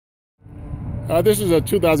This is a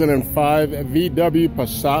 2005 VW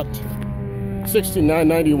Passat,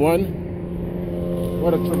 $69.91.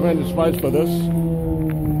 What a tremendous price for this.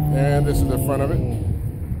 And this is the front of it.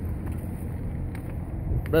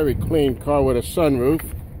 Very clean car with a sunroof,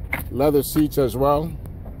 leather seats as well.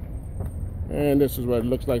 And this is what it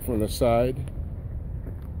looks like from the side.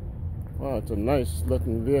 Wow, it's a nice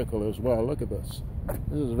looking vehicle as well. Look at this.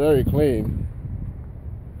 This is very clean.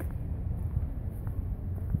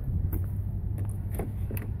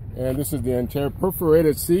 And this is the interior,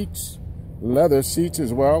 perforated seats, leather seats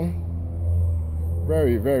as well.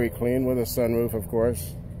 Very, very clean with a sunroof, of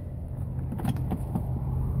course.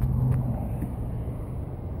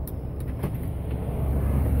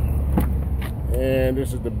 And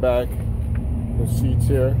this is the back, the seats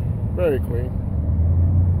here, very clean.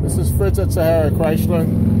 This is Fritz at Sahara Chrysler.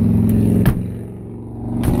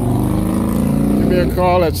 Give me a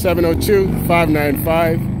call at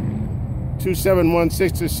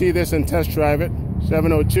 702-595-2716 to see this and test drive it.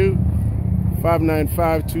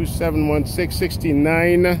 702-595-2716,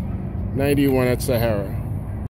 6991 at Sahara.